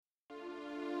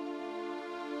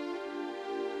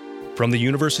From the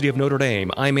University of Notre Dame,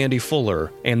 I'm Andy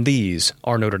Fuller, and these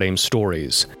are Notre Dame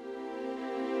Stories.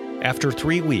 After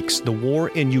 3 weeks, the war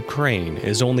in Ukraine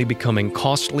is only becoming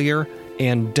costlier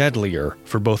and deadlier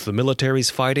for both the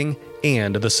militaries fighting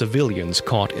and the civilians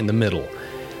caught in the middle.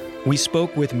 We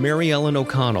spoke with Mary Ellen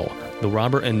O'Connell, the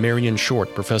Robert and Marion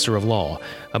Short Professor of Law,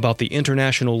 about the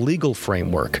international legal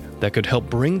framework that could help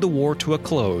bring the war to a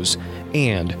close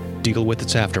and deal with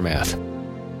its aftermath.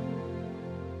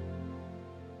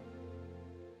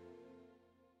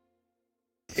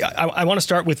 I want to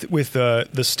start with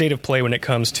the state of play when it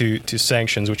comes to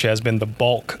sanctions, which has been the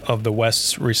bulk of the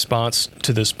West's response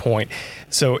to this point.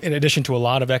 So in addition to a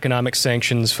lot of economic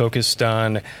sanctions focused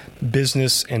on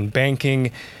business and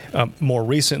banking, more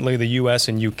recently the U.S.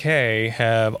 and U.K.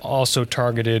 have also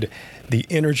targeted the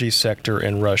energy sector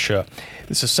in Russia.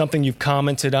 This is something you've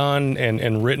commented on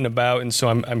and written about, and so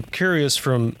I'm curious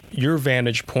from your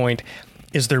vantage point,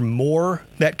 is there more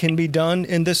that can be done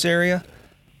in this area?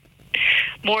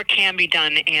 More can be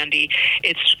done, Andy.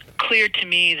 It's clear to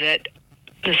me that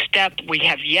the step we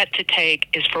have yet to take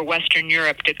is for Western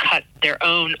Europe to cut their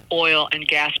own oil and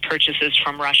gas purchases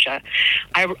from Russia.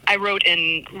 I wrote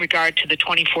in regard to the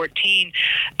 2014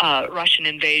 Russian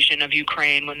invasion of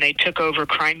Ukraine when they took over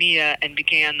Crimea and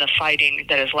began the fighting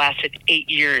that has lasted 8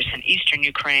 years in eastern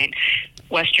Ukraine.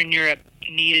 Western Europe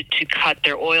needed to cut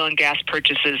their oil and gas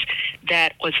purchases.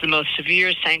 That was the most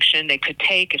severe sanction they could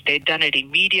take. If they'd done it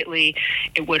immediately,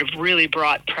 it would have really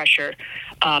brought pressure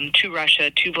to Russia,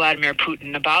 to Vladimir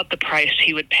Putin, about the price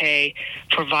he would pay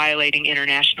for violating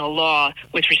international law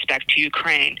with respect to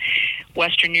Ukraine.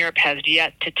 Western Europe has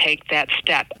yet to take that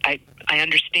step. I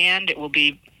understand it will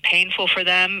be painful for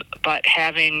them, but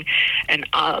having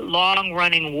a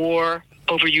long-running war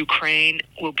over Ukraine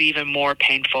will be even more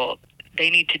painful. They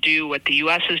need to do what the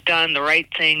U.S. has done, the right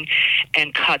thing,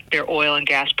 and cut their oil and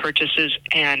gas purchases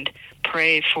and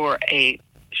pray for a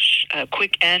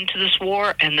quick end to this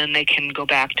war, and then they can go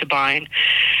back to buying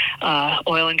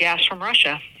oil and gas from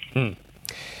Russia.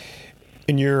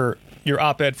 In your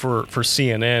op-ed for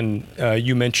CNN,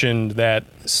 you mentioned that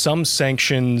some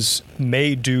sanctions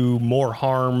may do more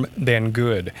harm than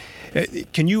good.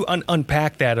 Can you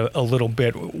unpack that a little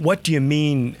bit? What do you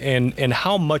mean, and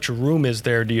how much room is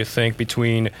there, do you think,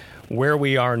 between where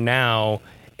we are now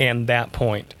and that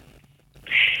point?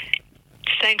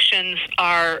 Sanctions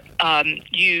are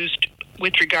used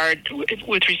with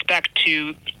respect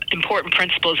to important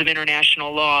principles of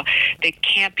international law. They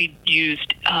can't be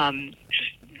used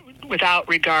without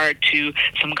regard to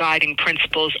some guiding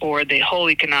principles, or the whole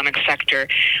economic sector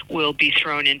will be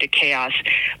thrown into chaos.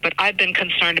 But I've been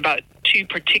concerned about two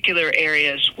particular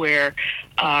areas where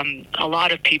a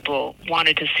lot of people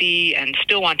wanted to see and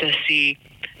still want to see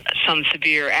some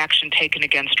severe action taken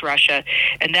against Russia,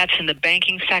 and that's in the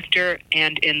banking sector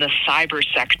and in the cyber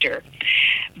sector.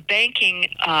 Banking,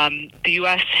 the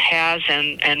U.S. has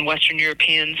and Western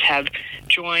Europeans have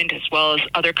joined, as well as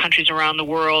other countries around the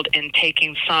world, in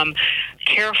taking some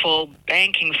careful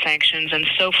banking sanctions, and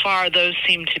so far those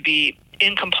seem to be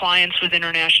in compliance with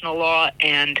international law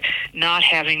and not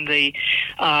having the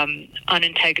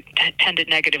unintended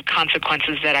negative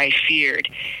consequences that I feared.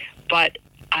 But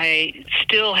I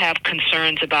still have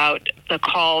concerns about the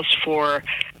calls for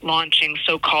launching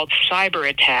so-called cyber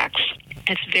attacks.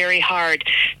 It's very hard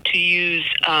to use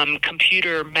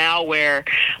computer malware,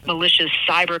 malicious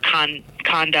cyber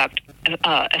conduct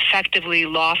effectively,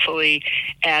 lawfully,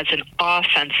 as an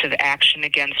offensive action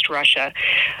against Russia.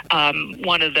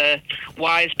 One of the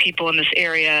wise people in this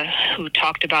area who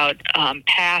talked about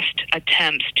past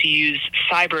attempts to use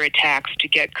cyber attacks to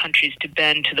get countries to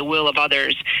bend to the will of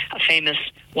others, a famous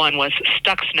one was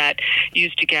Stuxnet,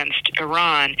 used against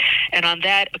Iran. And on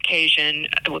that occasion,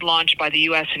 it was launched by the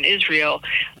U.S. and Israel.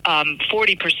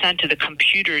 40% of the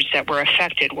computers that were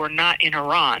affected were not in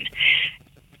Iran.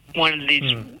 One of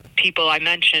these people I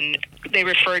mentioned, they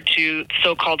referred to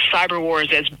so-called cyber wars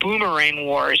as boomerang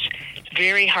wars. It's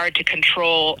very hard to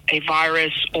control a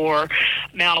virus or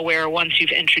malware once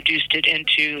you've introduced it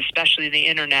into, especially the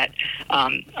internet.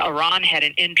 Iran had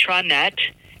an intranet,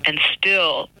 and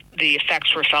still the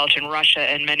effects were felt in Russia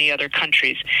and many other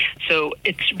countries. So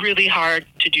it's really hard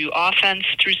to do offense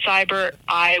through cyber.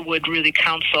 I would really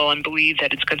counsel and believe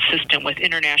that it's consistent with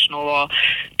international law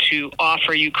to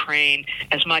offer Ukraine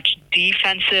as much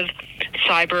defensive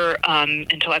cyber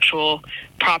intellectual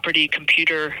property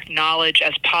computer knowledge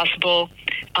as possible,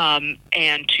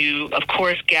 and to, of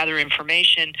course, gather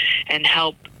information and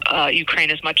help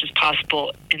Ukraine as much as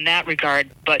possible in that regard,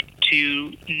 but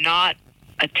to not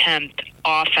attempt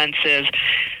offensive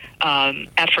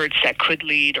efforts that could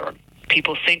lead, or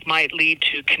people think might lead,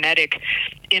 to kinetic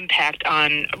impact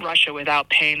on Russia without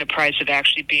paying the price of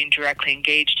actually being directly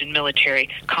engaged in military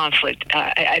conflict.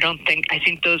 I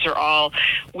think those are all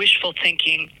wishful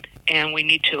thinking, and we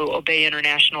need to obey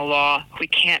international law. We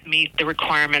can't meet the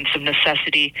requirements of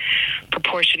necessity,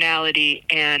 proportionality,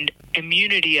 and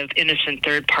immunity of innocent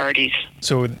third parties.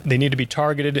 So they need to be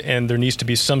targeted, and there needs to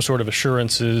be some sort of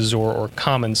assurances or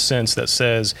common sense that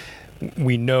says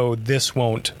we know this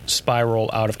won't spiral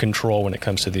out of control when it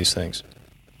comes to these things.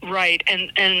 Right,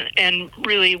 and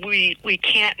really we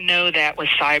can't know that with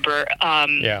cyber.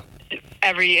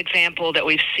 Every example that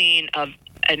we've seen of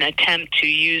an attempt to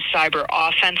use cyber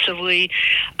offensively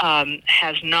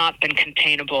has not been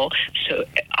containable. So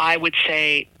I would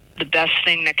say the best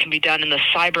thing that can be done in the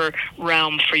cyber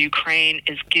realm for Ukraine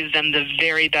is give them the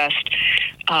very best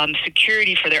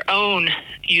security for their own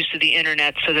use of the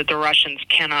internet so that the Russians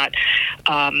cannot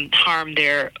harm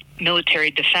their military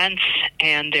defense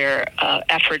and their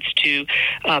efforts to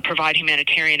provide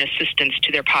humanitarian assistance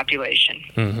to their population.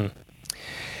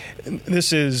 Mm-hmm.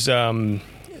 This is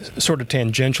sort of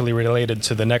tangentially related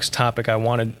to the next topic I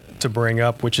wanted to bring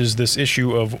up, which is this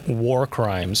issue of war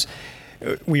crimes.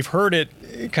 We've heard it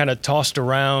kind of tossed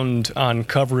around on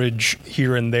coverage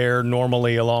here and there,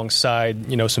 normally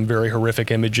alongside, some very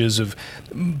horrific images of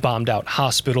bombed out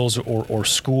hospitals or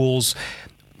schools.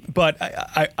 But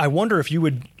I wonder if you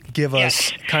would give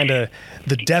us kind of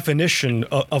the definition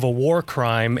of a war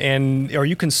crime, and are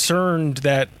you concerned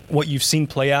that what you've seen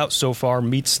play out so far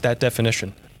meets that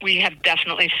definition? We have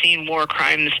definitely seen war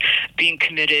crimes being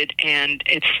committed, and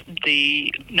it's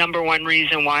the number one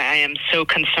reason why I am so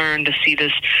concerned to see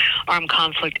this armed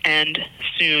conflict end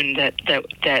soon,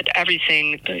 that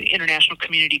everything the international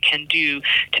community can do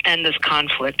to end this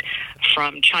conflict,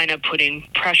 from China putting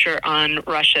pressure on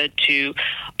Russia to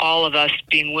all of us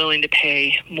being willing to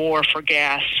pay more for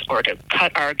gas or to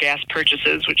cut our gas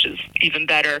purchases, which is even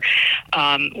better.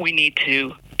 We need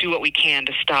to do what we can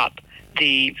to stop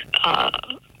the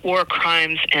war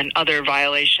crimes and other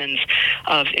violations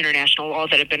of international law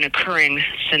that have been occurring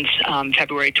since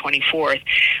February 24th.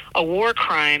 A war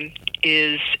crime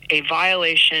is a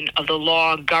violation of the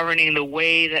law governing the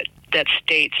way that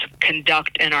states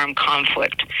conduct an armed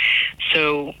conflict.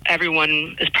 So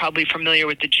everyone is probably familiar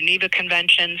with the Geneva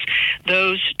Conventions.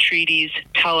 Those treaties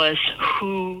tell us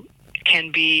who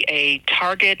can be a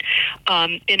target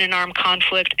in an armed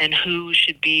conflict and who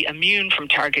should be immune from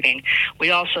targeting.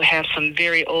 We also have some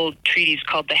very old treaties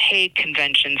called the Hague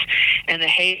Conventions, and the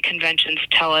Hague Conventions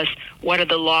tell us what are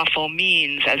the lawful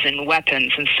means, as in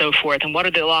weapons and so forth, and what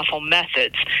are the lawful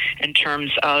methods in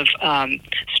terms of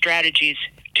strategies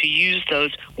to use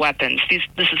those weapons. This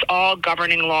is all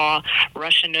governing law.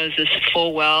 Russia knows this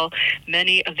full well.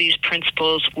 Many of these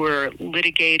principles were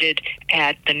litigated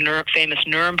at the famous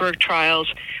Nuremberg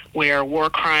trials, where war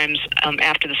crimes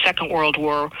after the Second World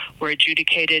War were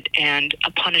adjudicated and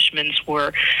punishments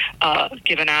were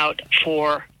given out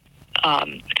for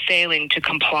failing to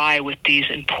comply with these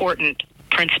important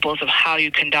principles of how you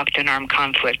conduct an armed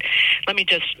conflict. Let me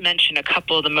just mention a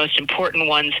couple of the most important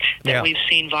ones that we've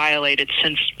seen violated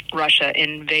since Russia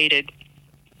invaded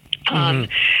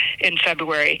in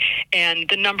February. And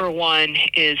the number one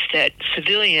is that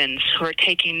civilians who are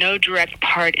taking no direct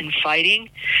part in fighting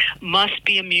must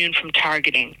be immune from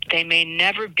targeting. They may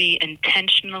never be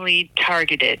intentionally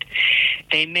targeted.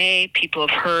 People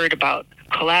have heard about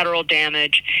collateral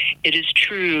damage. It is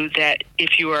true that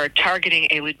if you are targeting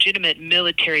a legitimate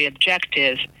military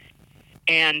objective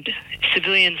and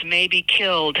civilians may be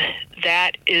killed,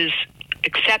 that is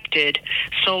accepted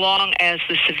so long as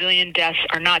the civilian deaths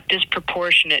are not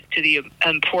disproportionate to the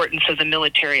importance of the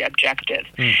military objective.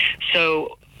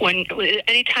 So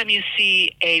anytime you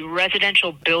see a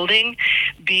residential building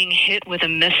being hit with a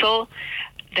missile,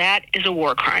 that is a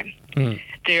war crime.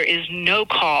 There is no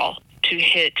call to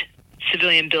hit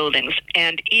civilian buildings.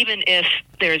 And even if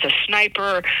there's a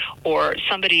sniper or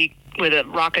somebody with a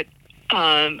rocket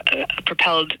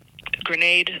propelled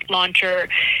grenade launcher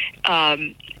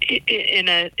in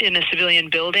a civilian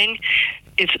building,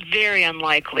 it's very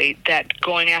unlikely that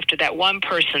going after that one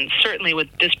person, certainly with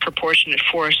disproportionate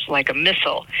force like a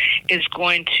missile, is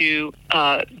going to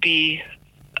be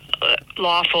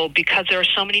lawful, because there are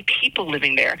so many people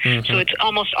living there. So it's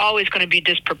almost always going to be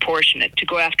disproportionate to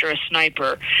go after a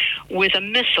sniper. With a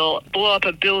missile, blow up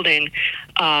a building,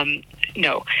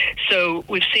 no. So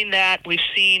we've seen that. We've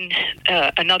seen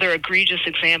another egregious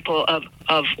example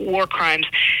of war crimes.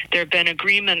 There have been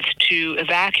agreements to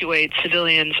evacuate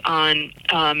civilians on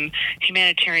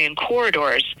humanitarian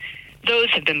corridors.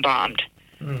 Those have been bombed.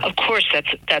 Of course,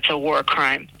 that's a war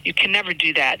crime. You can never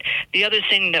do that. The other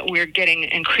thing that we're getting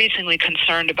increasingly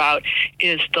concerned about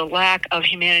is the lack of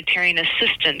humanitarian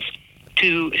assistance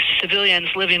to civilians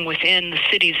living within the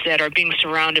cities that are being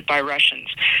surrounded by Russians.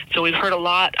 So we've heard a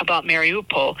lot about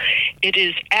Mariupol. It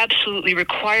is absolutely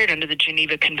required under the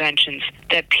Geneva Conventions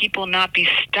that people not be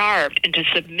starved into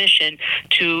submission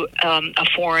to a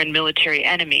foreign military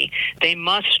enemy. They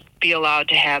must be allowed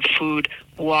to have food,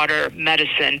 water,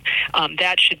 medicine.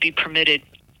 That should be permitted.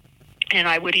 And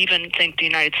I would even think the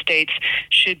United States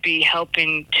should be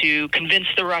helping to convince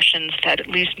the Russians that at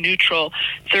least neutral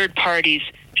third parties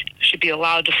should be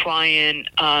allowed to fly in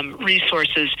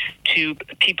resources to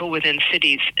people within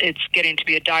cities. It's getting to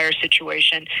be a dire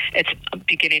situation. It's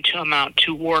beginning to amount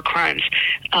to war crimes,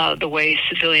 the way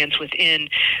civilians within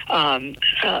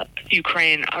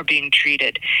Ukraine are being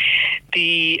treated.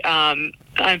 I'm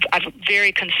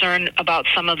very concerned about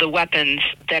some of the weapons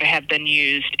that have been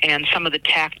used and some of the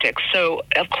tactics. So,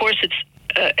 of course, it's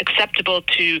acceptable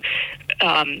to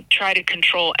try to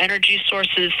control energy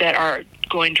sources that are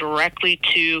going directly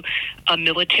to a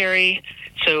military.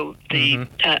 So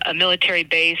a military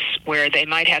base where they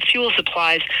might have fuel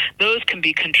supplies, those can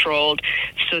be controlled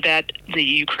so that the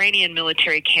Ukrainian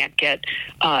military can't get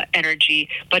energy.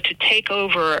 But to take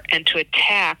over and to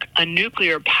attack a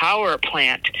nuclear power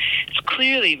plant, it's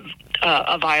clearly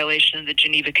a violation of the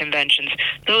Geneva Conventions.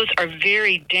 Those are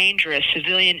very dangerous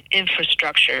civilian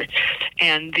infrastructure,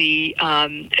 and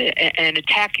and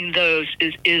attacking those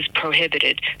is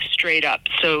prohibited straight up.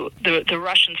 So the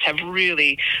Russians have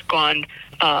really gone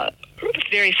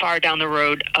very far down the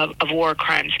road of war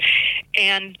crimes.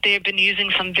 And they've been using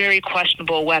some very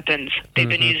questionable weapons. They've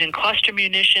been using cluster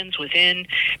munitions within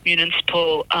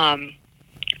municipal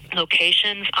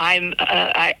locations.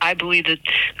 I believe that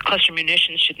cluster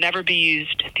munitions should never be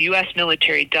used. The U.S.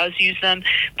 military does use them,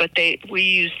 but we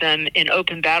use them in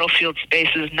open battlefield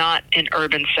spaces, not in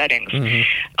urban settings.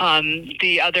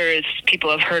 The other is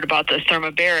people have heard about the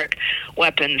thermobaric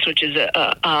weapons, which is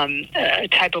a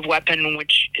type of weapon in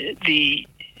which the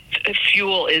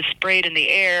fuel is sprayed in the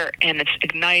air and it's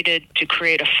ignited to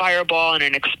create a fireball and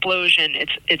an explosion.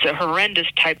 It's a horrendous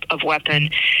type of weapon.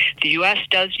 The U.S.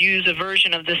 does use a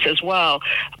version of this as well.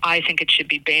 I think it should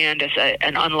be banned as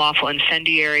an unlawful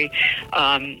incendiary,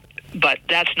 but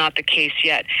that's not the case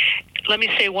yet. Let me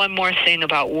say one more thing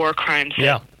about war crimes.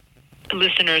 Yeah.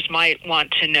 Listeners might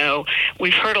want to know.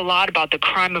 We've heard a lot about the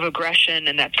crime of aggression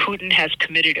and that Putin has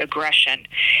committed aggression.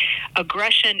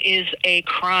 Aggression is a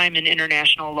crime in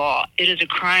international law. It is a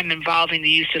crime involving the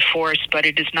use of force, but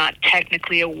it is not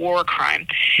technically a war crime.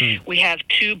 We have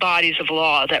two bodies of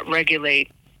law that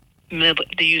regulate the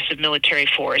use of military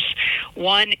force.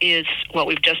 One is what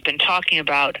we've just been talking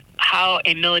about, how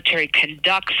a military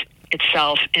conducts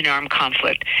itself in armed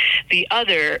conflict. The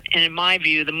other, and in my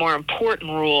view, the more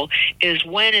important rule is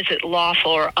when is it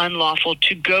lawful or unlawful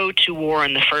to go to war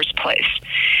in the first place.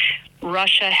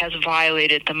 Russia has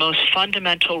violated the most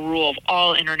fundamental rule of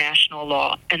all international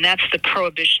law, and that's the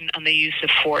prohibition on the use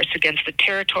of force against the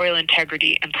territorial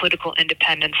integrity and political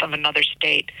independence of another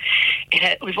state.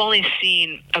 We've only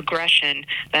seen aggression,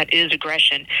 that is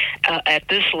aggression, at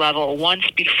this level once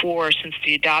before since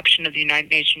the adoption of the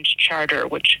United Nations Charter,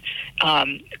 which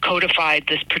codified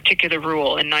this particular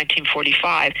rule in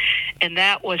 1945, and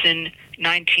that was in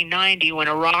 1990 when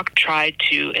Iraq tried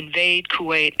to invade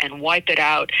Kuwait and wipe it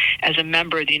out as a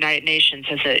member of the United Nations,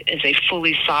 as a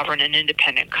fully sovereign and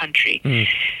independent country.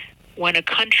 When a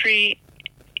country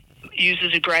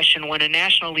uses aggression, when a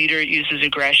national leader uses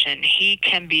aggression, he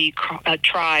can be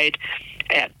tried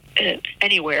at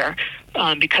anywhere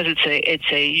because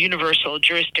it's a universal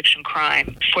jurisdiction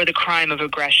crime for the crime of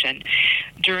aggression.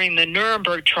 During the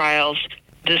Nuremberg trials,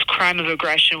 this crime of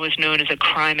aggression was known as a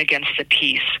crime against the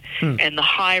peace. And the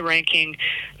high-ranking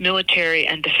military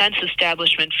and defense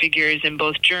establishment figures in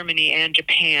both Germany and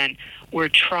Japan were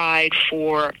tried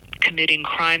for committing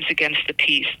crimes against the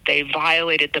peace. They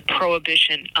violated the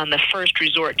prohibition on the first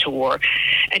resort to war.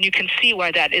 And you can see why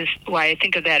I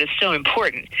think of that as so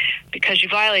important, because you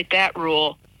violate that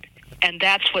rule, and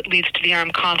that's what leads to the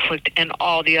armed conflict and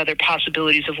all the other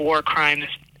possibilities of war crimes.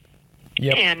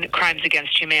 Yep. And crimes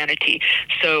against humanity.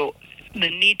 So the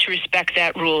need to respect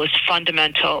that rule is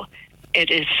fundamental. It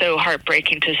is so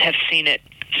heartbreaking to have seen it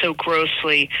so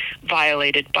grossly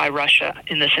violated by Russia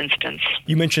in this instance.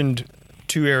 You mentioned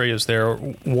two areas there,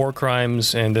 war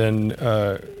crimes and then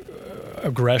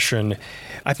aggression.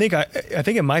 I think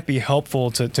it might be helpful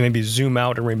to maybe zoom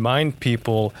out and remind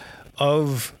people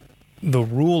of the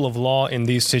rule of law in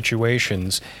these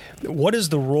situations, what is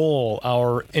the role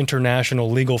our international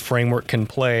legal framework can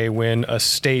play when a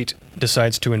state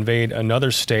decides to invade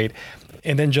another state?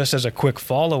 And then just as a quick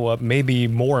follow-up, maybe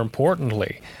more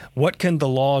importantly, what can the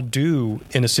law do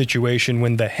in a situation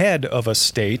when the head of a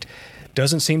state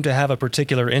doesn't seem to have a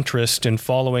particular interest in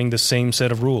following the same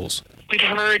set of rules? We've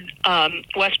heard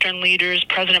Western leaders,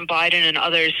 President Biden and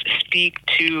others, speak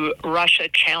to Russia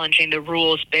challenging the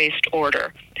rules-based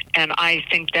order. And I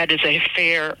think that is a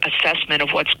fair assessment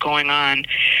of what's going on.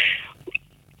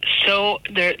 So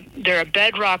there are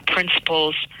bedrock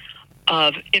principles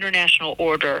of international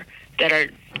order that are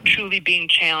truly being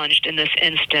challenged in this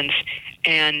instance.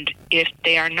 And if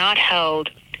they are not held,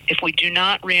 if we do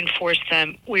not reinforce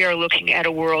them, we are looking at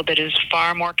a world that is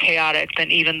far more chaotic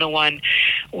than even the one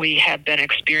we have been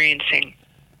experiencing.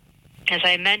 As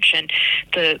I mentioned,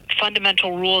 the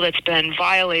fundamental rule that's been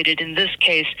violated in this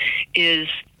case is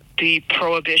the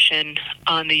prohibition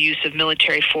on the use of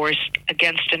military force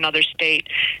against another state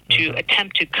to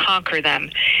attempt to conquer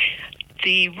them.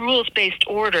 The rules-based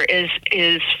order is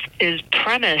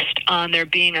premised on there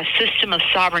being a system of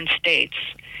sovereign states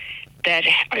that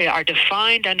are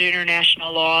defined under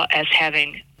international law as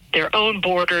having their own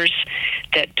borders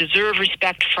that deserve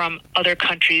respect from other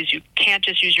countries. You can't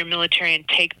just use your military and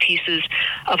take pieces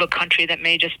of a country that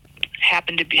may just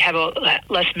happen to have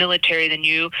less military than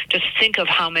you. Just think of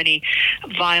how many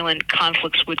violent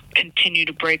conflicts would continue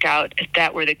to break out if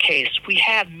that were the case. We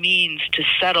have means to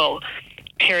settle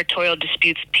territorial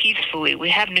disputes peacefully.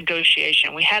 We have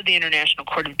negotiation. We have the International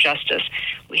Court of Justice.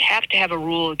 We have to have a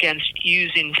rule against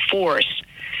using force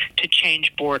to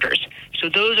change borders. So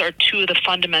those are two of the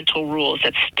fundamental rules,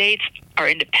 that states are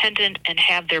independent and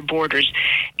have their borders.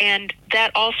 And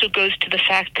that also goes to the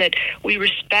fact that we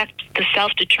respect the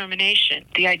self-determination,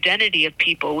 the identity of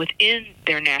people within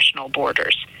their national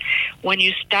borders. When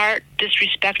you start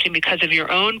disrespecting because of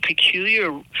your own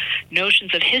peculiar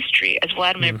notions of history, as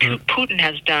Vladimir Putin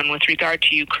has done with regard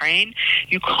to Ukraine,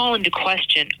 you call into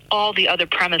question all the other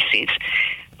premises.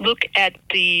 Look at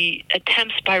the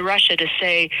attempts by Russia to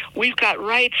say, we've got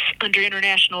rights under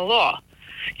international law.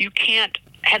 You can't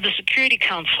have the Security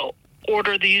Council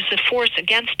order the use of force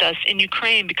against us in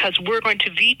Ukraine because we're going to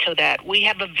veto that. We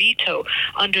have a veto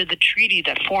under the treaty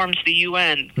that forms the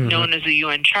UN, known as the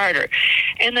UN Charter.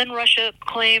 And then Russia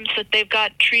claims that they've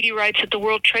got treaty rights at the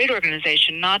World Trade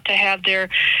Organization not to have their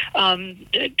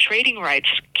trading rights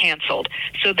canceled.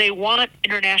 So they want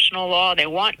international law, they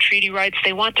want treaty rights,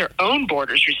 they want their own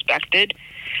borders respected,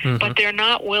 but they're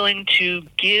not willing to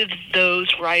give those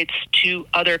rights to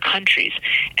other countries.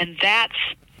 And that's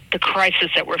the crisis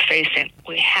that we're facing.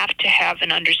 We have to have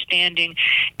an understanding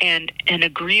and an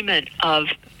agreement of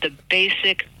the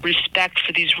basic respect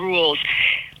for these rules.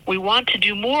 We want to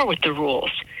do more with the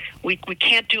rules. We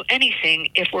can't do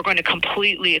anything if we're going to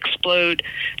completely explode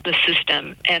the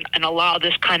system and allow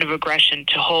this kind of aggression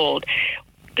to hold.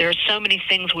 There are so many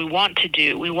things we want to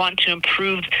do. We want to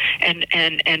improve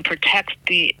and protect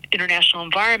the international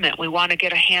environment. We want to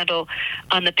get a handle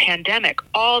on the pandemic.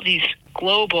 All these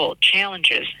global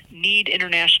challenges need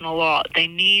international law. They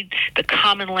need the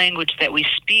common language that we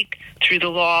speak through the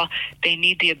law. They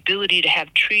need the ability to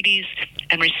have treaties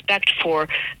and respect for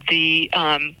the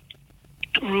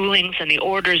rulings and the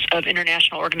orders of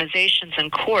international organizations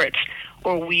and courts,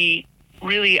 or we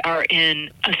really are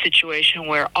in a situation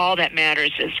where all that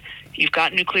matters is you've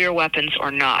got nuclear weapons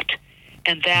or not.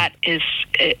 And that is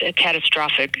a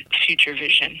catastrophic future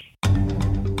vision.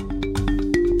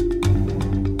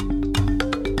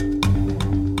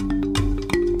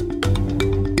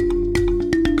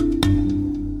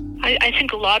 I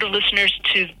think a lot of listeners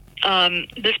to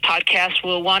this podcast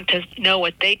will want to know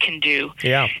what they can do.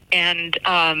 Yeah. And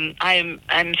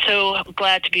I'm so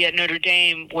glad to be at Notre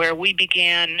Dame, where we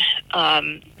began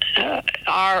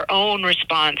our own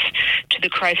response to the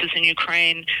crisis in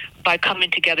Ukraine by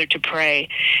coming together to pray.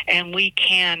 And we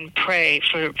can pray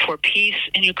for peace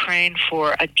in Ukraine,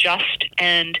 for a just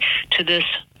end to this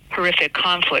horrific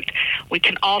conflict. We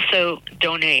can also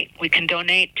donate. We can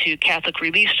donate to Catholic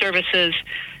Relief Services,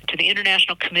 to the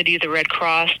International Committee of the Red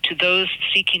Cross, to those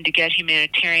seeking to get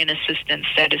humanitarian assistance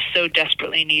that is so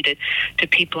desperately needed to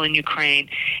people in Ukraine.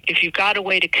 If you've got a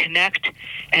way to connect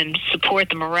and support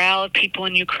the morale of people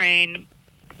in Ukraine,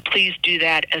 please do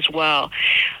that as well.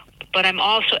 But I'm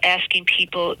also asking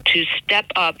people to step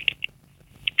up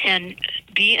and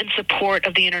be in support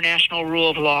of the international rule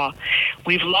of law.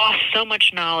 We've lost so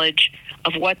much knowledge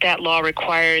of what that law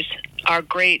requires our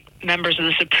great members of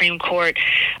the Supreme Court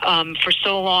for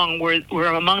so long were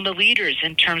among the leaders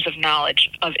in terms of knowledge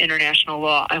of international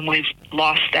law, and we've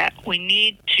lost that. We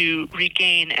need to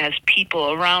regain, as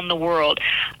people around the world,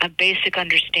 a basic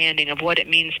understanding of what it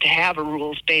means to have a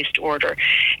rules-based order,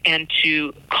 and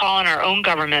to call on our own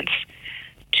governments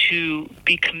to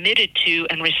be committed to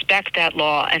and respect that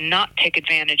law and not take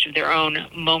advantage of their own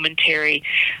momentary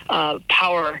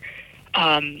power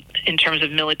in terms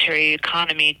of military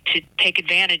economy to take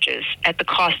advantages at the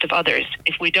cost of others.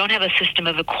 If we don't have a system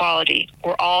of equality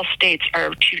where all states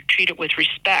are treated with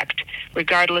respect,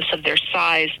 regardless of their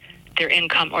size, their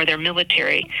income, or their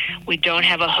military, we don't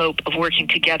have a hope of working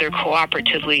together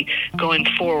cooperatively going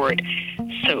forward.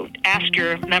 So ask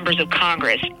your members of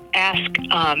Congress, ask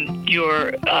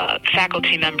your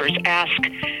faculty members, ask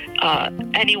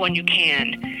anyone you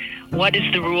can, what is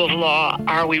the rule of law?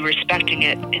 Are we respecting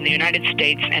it in the United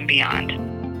States and beyond?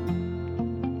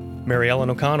 Mary Ellen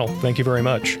O'Connell, thank you very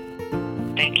much.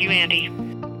 Thank you, Andy.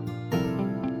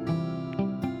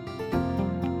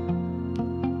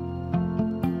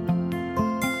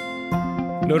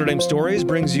 Notre Dame Stories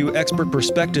brings you expert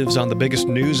perspectives on the biggest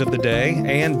news of the day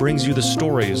and brings you the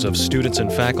stories of students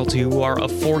and faculty who are a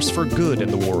force for good in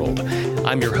the world.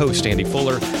 I'm your host, Andy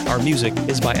Fuller. Our music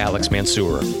is by Alex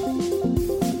Mansour.